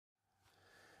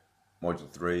Module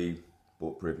 3,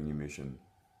 Bulletproofing Your Mission.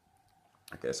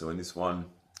 Okay, so in this one,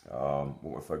 what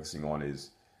we're focusing on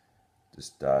is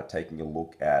just taking a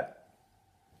look at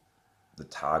the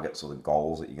targets or the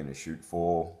goals that you're going to shoot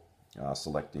for,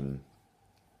 selecting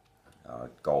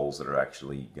goals that are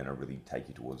actually going to really take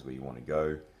you towards where you want to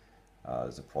go.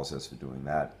 There's a process for doing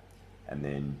that. And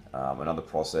then another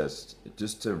process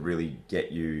just to really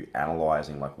get you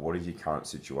analyzing, like, what is your current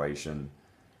situation?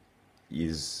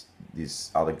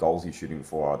 Are the goals you're shooting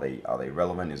for, are they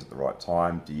relevant? Is it the right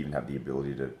time? Do you even have the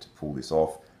ability to pull this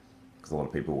off? Because a lot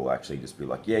of people will actually just be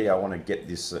like, yeah, I want to get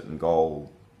this certain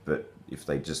goal, but if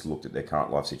they just looked at their current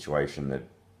life situation, that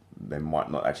they might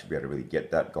not actually be able to really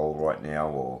get that goal right now,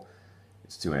 or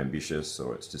it's too ambitious,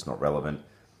 or it's just not relevant.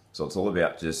 So it's all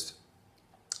about just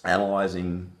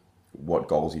analyzing what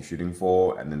goals you're shooting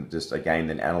for, and then just again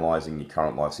then analyzing your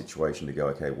current life situation to go,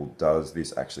 okay, well, does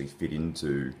this actually fit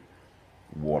into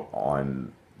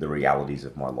the realities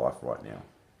of my life right now?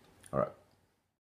 All right.